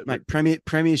guy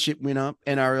premiership winner,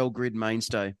 NRL grid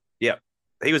mainstay. Yeah,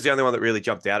 he was the only one that really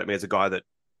jumped out at me as a guy that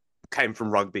came from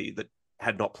rugby that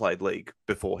had not played league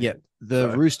before. Yeah,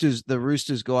 the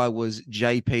Roosters guy was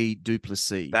JP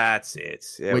Duplessis. That's it.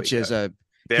 Which is a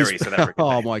very South African.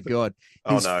 Oh name. My God,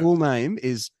 his full name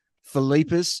is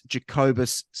Philippus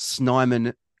Jacobus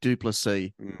Snyman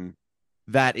Duplessis.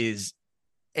 That is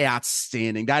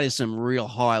outstanding. That is some real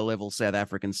high level South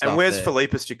African stuff. And where's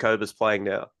Philippus Jacobus playing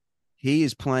now? He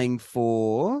is playing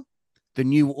for the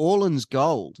New Orleans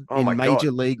Gold in Major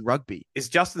League Rugby. Is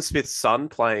Justin Smith's son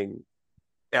playing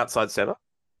outside center?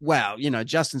 Wow,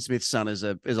 Justin Smith's son is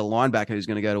a linebacker who's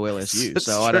going to go to LSU.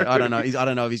 So I don't know. I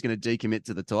don't know if he's going to decommit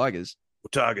to the Tigers.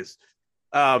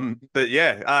 But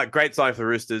yeah, great sign for the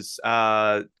Roosters.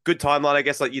 Good timeline, I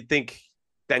guess. Like, you'd think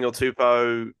Daniel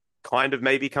Tupou kind of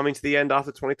maybe coming to the end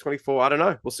after 2024. I don't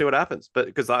know. We'll see what happens. But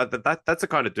because that's the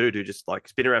kind of dude who just like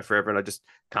spin around forever, and I just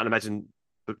can't imagine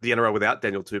the NRL without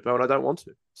Daniel Tupou, and I don't want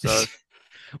to. So,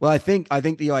 well, I think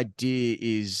the idea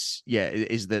is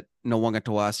that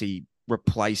Nawonga-Nitawaze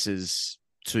replaces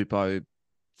Tupou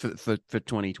for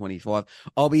 2025.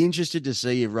 I'll be interested to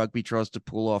see if rugby tries to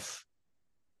pull off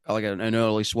like an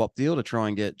early swap deal to try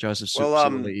and get Joseph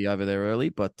Suaalii over there early,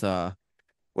 but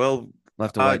we'll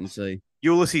have to wait and see.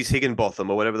 Ulysses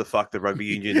Higginbotham, or whatever the fuck the rugby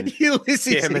union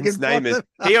chairman's name is. Higginbotham.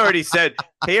 He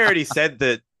already said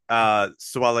that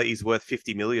Suaalii is worth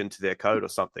 50 million to their code or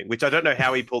something, which I don't know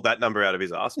how he pulled that number out of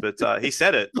his ass, but he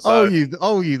said it. So.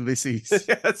 Ulysses.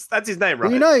 that's his name,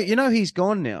 right? Well, you know he's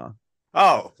gone now.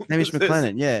 Oh, Hamish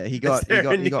McLennan. Yeah, he got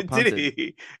punted. Did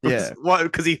he? Yeah, what?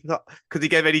 Because he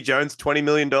gave Eddie Jones $20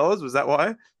 million. Was that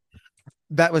why?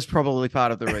 That was probably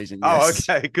part of the reason. Yes.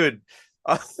 Oh, okay, good.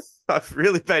 I've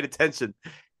really paid attention.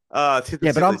 But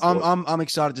I'm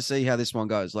excited to see how this one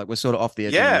goes. Like, we're sort of off the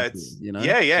edge. Yeah,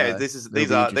 So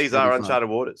these are uncharted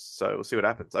waters. So we'll see what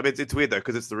happens. I mean, it's weird though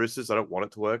because it's the Roosters. I don't want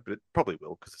it to work, but it probably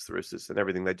will because it's the Roosters and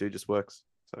everything they do just works.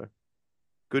 So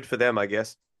good for them, I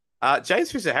guess.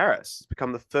 James Fisher-Harris has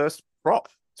become the first prop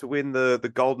to win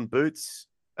the Golden Boots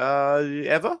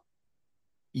ever.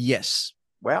 Yes.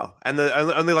 Wow, and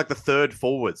only like the third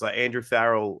forwards, like Andrew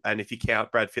Farrell, and if you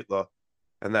count Brad Fittler,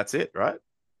 and that's it, right?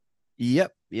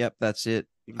 Yep, that's it.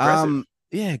 Impressive.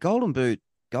 Yeah, Golden Boot.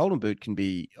 Golden Boot can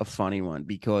be a funny one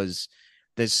because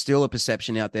there's still a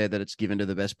perception out there that it's given to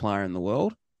the best player in the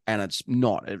world, and it's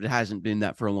not. It hasn't been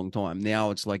that for a long time.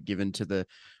 Now it's like given to the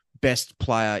best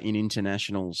player in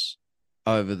internationals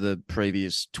over the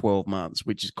previous 12 months,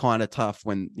 which is kind of tough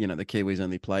when, the Kiwis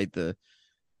only played the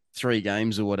 3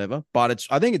 games or whatever. But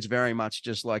I think it's very much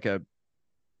just like a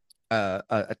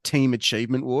team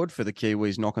achievement award for the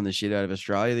Kiwis knocking the shit out of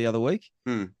Australia the other week,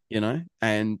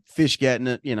 and Fish getting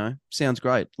it, sounds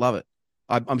great. Love it.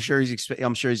 I'm sure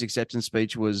his acceptance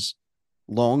speech was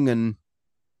long and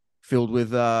filled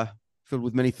with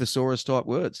many thesaurus type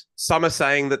words. Some are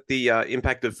saying that the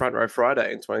impact of Front Row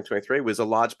Friday in 2023 was a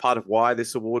large part of why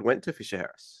this award went to Fisher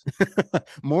Harris.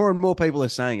 More and more people are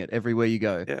saying it everywhere you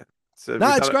go. Yeah. So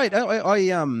no, it's great.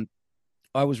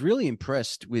 I was really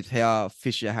impressed with how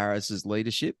Fisher Harris's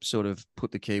leadership sort of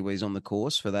put the Kiwis on the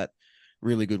course for that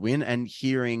really good win, and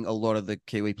hearing a lot of the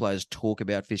Kiwi players talk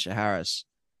about Fisher Harris.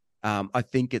 I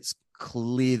think it's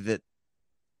clear that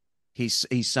he's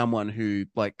someone who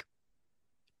like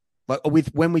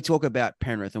when we talk about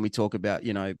Penrith and we talk about,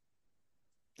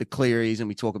 the Clearys and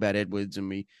we talk about Edwards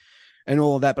and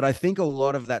all of that. But I think a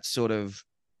lot of that sort of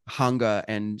hunger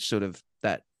and sort of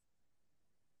that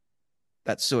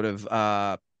sort of,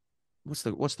 what's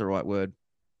the right word?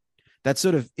 That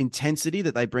sort of intensity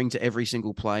that they bring to every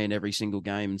single play and every single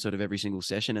game and sort of every single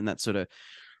session, and that sort of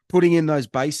putting in those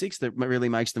basics that really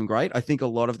makes them great. I think a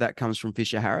lot of that comes from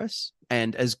Fisher Harris.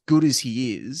 And as good as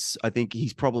he is, I think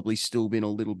he's probably still been a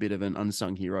little bit of an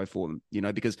unsung hero for them,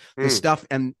 because the stuff,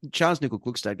 and Charles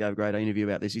Nickel-Klugstad gave a great interview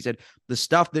about this. He said, the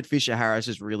stuff that Fisher Harris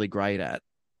is really great at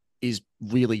is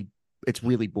really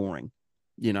boring.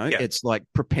 It's like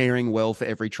preparing well for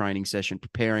every training session,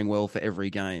 preparing well for every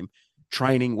game,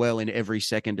 training well in every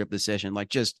second of the session, like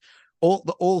just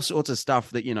all sorts of stuff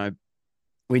that,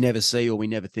 we never see or we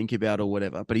never think about or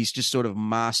whatever. But he's just sort of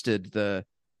mastered the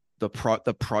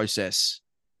process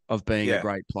of being a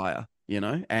great player,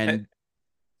 and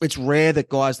it's rare that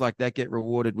guys like that get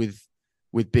rewarded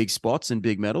with big spots and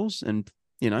big medals. And,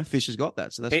 Fisher's got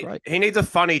that. So that's great. He needs a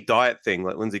funny diet thing,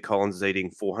 like Lindsay Collins is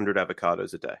eating 400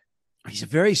 avocados a day. He's a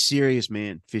very serious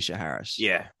man, Fisher Harris.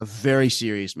 Yeah. A very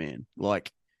serious man.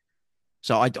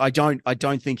 So I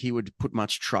don't think he would put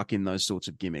much truck in those sorts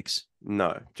of gimmicks.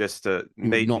 No, just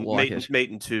meat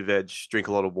and 2 veg, drink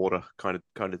a lot of water kind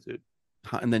of dude.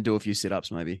 And then do a few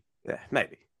sit-ups maybe. Yeah,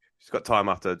 maybe. He's got time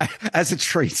after. As a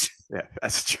treat. Yeah,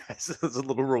 as a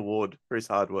little reward for his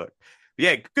hard work. But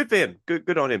yeah, good for him.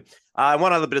 Good on him.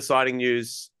 One other bit of exciting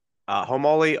news.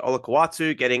 Homoli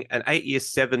Olakau'atu getting an 8-year,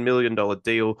 $7 million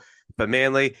deal for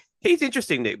Manly. He's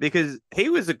interesting, Nick, because he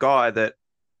was a guy that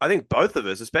I think both of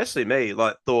us, especially me,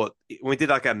 thought when we did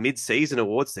like our mid-season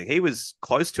awards thing, he was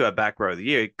close to our back row of the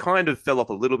year. He kind of fell off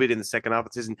a little bit in the second half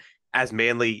of the season, as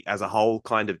Manly as a whole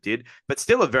kind of did, but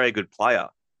still a very good player.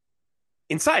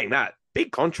 In saying that,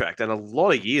 big contract and a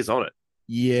lot of years on it.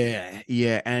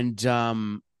 Yeah.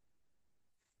 And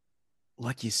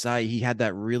like you say, he had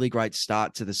that really great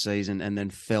start to the season and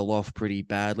then fell off pretty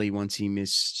badly once he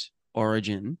missed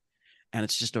Origin. And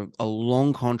it's just a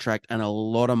long contract and a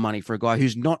lot of money for a guy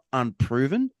who's not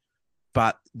unproven,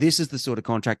 but this is the sort of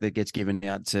contract that gets given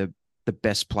out to the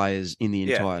best players in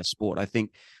the entire sport. I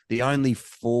think the only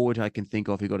forward I can think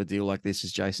of who got a deal like this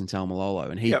is Jason Taumalolo,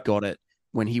 and he got it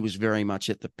when he was very much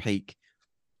at the peak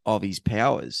of his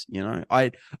powers.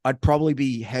 I'd probably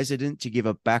be hesitant to give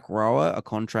a back rower a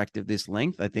contract of this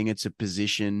length. I think it's a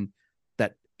position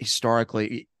that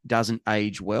historically doesn't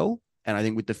age well. And I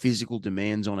think with the physical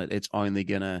demands on it, it's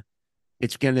gonna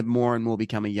more and more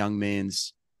become a young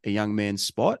man's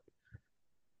spot.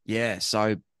 Yeah.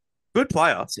 So good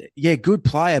player. Yeah, good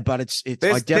player, but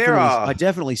I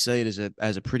definitely see it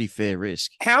as a pretty fair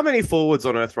risk. How many forwards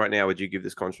on earth right now would you give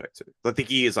this contract to? Like the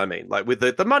years, I mean, like with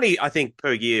the money, I think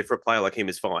per year for a player like him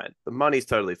is fine. The money's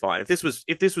totally fine. If this was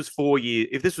 4 years,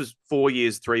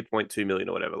 3.2 million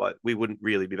or whatever, like we wouldn't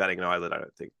really be batting an eyelid, I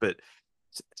don't think. But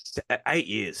 8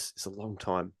 years is a long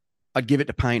time. I'd give it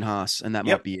to Payne Haas, and that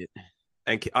might be it.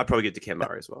 And I'd probably give it to Ken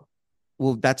Murray as well.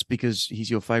 Well, that's because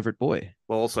he's your favorite boy.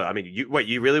 Well, also, I mean,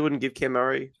 you really wouldn't give Ken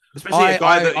Murray, especially a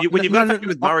guy when you've got to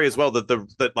with Murray as well.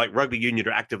 That like rugby union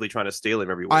are actively trying to steal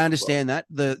him every week. I understand that.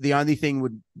 The only thing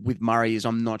with Murray is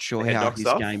I'm not sure how his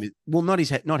game is. Well, not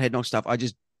head knock stuff. I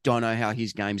just don't know how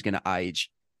his game's going to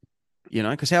age.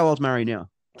 Because how old's Murray now?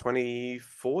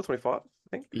 24, 25. I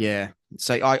think. Yeah.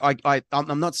 So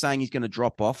I'm not saying he's going to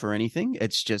drop off or anything.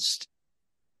 It's just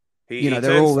he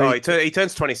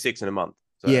turns 26 in a month.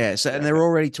 So, and they're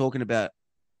already talking about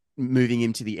moving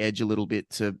him to the edge a little bit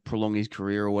to prolong his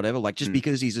career or whatever. Like just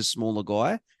because he's a smaller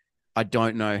guy, I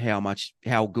don't know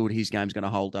how good his game's going to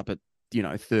hold up at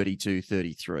 32,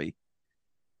 33.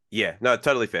 Yeah, no,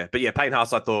 totally fair. But yeah, Payne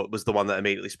Haas, I thought, was the one that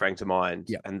immediately sprang to mind.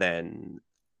 Yep. And then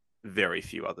very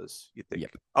few others, you think.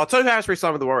 Yep. Oh, Tohu Harris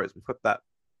re-signed with the Warriors. We've got that.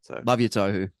 So love you,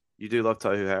 Tohu. You do love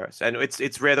Tohu Harris. And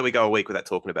it's rare that we go a week without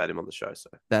talking about him on the show. So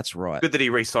that's right. Good that he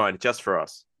re-signed just for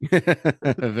us.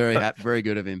 Very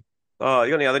good of him. Oh,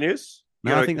 you got any other news?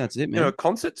 No, I think that's it, man. A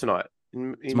concert tonight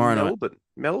in Tomorrow Melbourne.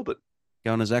 Night.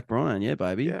 Going to Zach Bryan, yeah,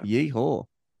 baby. Yeah. Yeehaw.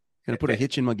 Going to put a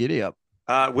hitch in my giddy up.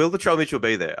 Will Latrell Mitchell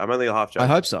be there? I'm only a half joking.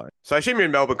 I hope so. So I assume you're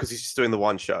in Melbourne because he's just doing the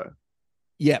one show.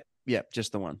 Yep,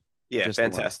 just the one. Yeah, just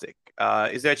fantastic.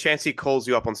 Is there a chance he calls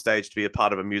you up on stage to be a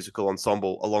part of a musical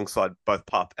ensemble alongside both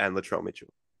Pup and Latrell Mitchell?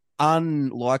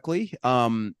 Unlikely.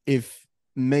 If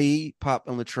me, Pup,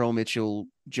 and Latrell Mitchell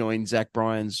join Zach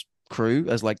Bryan's crew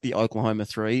as like the Oklahoma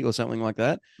 3 or something like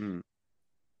that,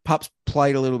 Pup's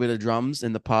played a little bit of drums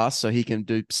in the past, so he can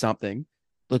do something.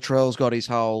 Latrell's got his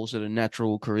whole sort of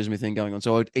natural charisma thing going on,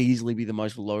 so I'd easily be the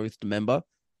most loathed member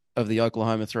of the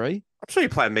Oklahoma 3. I'm sure you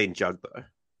play a mean jug, though.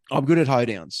 I'm good at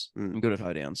hoedowns. I'm good at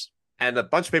hoedowns. And a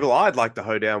bunch of people I'd like to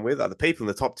hoedown with are the people in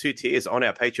the top 2 tiers on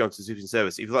our Patreon subscription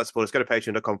service. If you'd like to support us, go to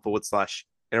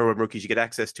patreon.com/NRL Rookies. You get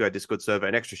access to our Discord server,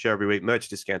 an extra show every week, merch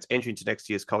discounts, entry into next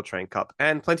year's Coltrane Cup,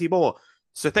 and plenty more.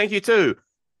 So thank you to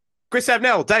Chris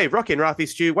Abnell, Dave, Rocky and Rafi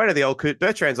Stew, Wayne of the Old Coot.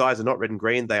 Bertrand's eyes are not red and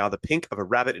green. They are the pink of a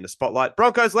rabbit in a spotlight.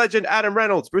 Broncos legend, Adam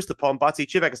Reynolds, Bruce the Pom, Butsy,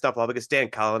 Chivak and Stufflubbergus, Dan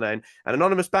Cullinane, an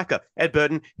anonymous backer, Ed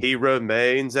Burton. He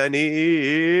remains an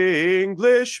Englishman.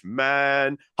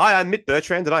 Hi, I'm Mitt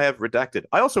Bertrand, and I have redacted.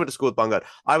 I also went to school with Bungard.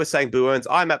 I was saying Boo Earns.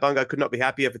 I'm Matt Bungard. Could not be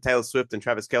happier for Taylor Swift and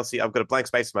Travis Kelce. I've got a blank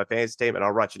space for my fantasy team, and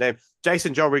I'll write your name.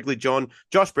 Jason, Joel Wrigley, John,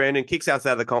 Josh Brandon, Kicks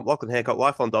outside of the comp, Lachlan Hancock,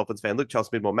 lifelong Dolphins fan, Luke Charles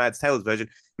Midmore, Mads, Taylor's version,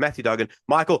 Matthew Duggan,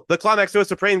 Michael, the climax to a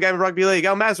supreme game of rugby league,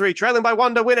 El Masri, trailing by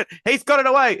 1 to win it. He's got it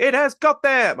away. It has got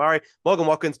there. Murray, Morgan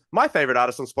Watkins, my favorite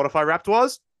artist on Spotify Wrapped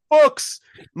was books.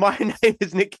 My name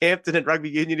is Nick Campton, and rugby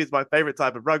union is my favorite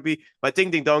type of rugby. My ding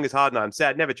ding dong is hard and I'm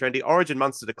sad, never trendy. Origin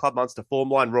Munster to Club Munster,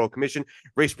 Form Line, Royal Commission,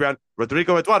 Reece Brown,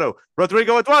 Rodrigo Eduardo,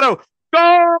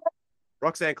 go!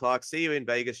 Roxanne Clark, see you in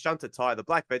Vegas, Shunter Ty, The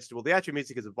Black Vegetable, The Atrio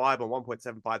Music is a vibe on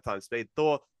 1.75 times speed,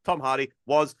 Thor, Tom Hardy,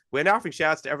 we're now offering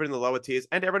shouts to everyone in the lower tiers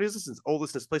and everyone who listens. All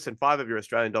listeners, please send $5 of your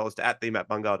Australian dollars to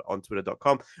 @TheMattBungard on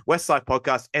Twitter.com. Westside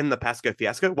Podcast and the Pasco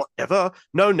Fiasco. Whatever,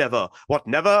 no never, what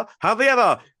never, hardly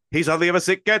ever. He's hardly ever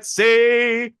sick, get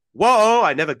see. Whoa,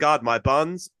 I never guard my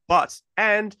buns,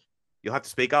 and you'll have to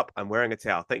speak up. I'm wearing a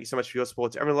towel. Thank you so much for your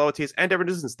support to everyone in the lower tiers and everyone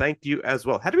who listens. Thank you as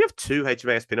well. How do we have 2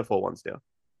 HMAS Pinafore ones now?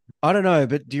 I don't know,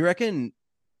 but do you reckon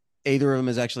either of them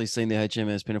has actually seen the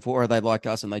HMS Pinafore, or are they like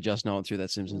us and they just know it through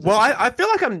that Simpsons? Well, I feel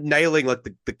like I'm nailing like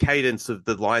the cadence of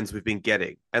the lines we've been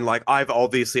getting, and like I've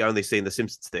obviously only seen the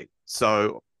Simpsons thing,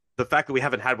 so the fact that we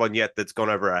haven't had one yet that's gone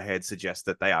over our heads suggests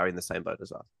that they are in the same boat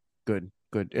as us. Good.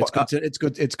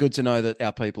 It's good to know that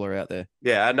our people are out there.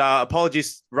 Yeah, and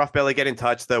apologies, Rough Belly, get in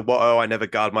touch. I never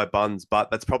guard my buns, but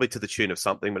that's probably to the tune of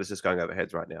something, but it's just going over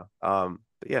heads right now.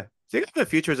 But yeah, do you have a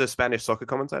future as a Spanish soccer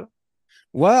commentator?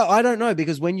 Well, I don't know,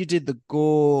 because when you did the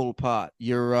goal part,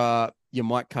 your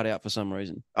mic cut out for some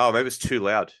reason. Oh, maybe it's too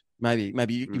loud. Maybe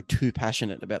you're too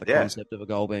passionate about the concept of a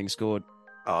goal being scored.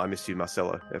 Oh, I miss you,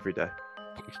 Marcelo, every day.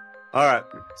 All right,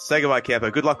 say goodbye,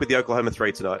 Campo. Good luck with the Oklahoma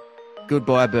 3 tonight.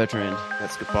 Goodbye, Bertrand.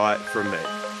 That's goodbye from me.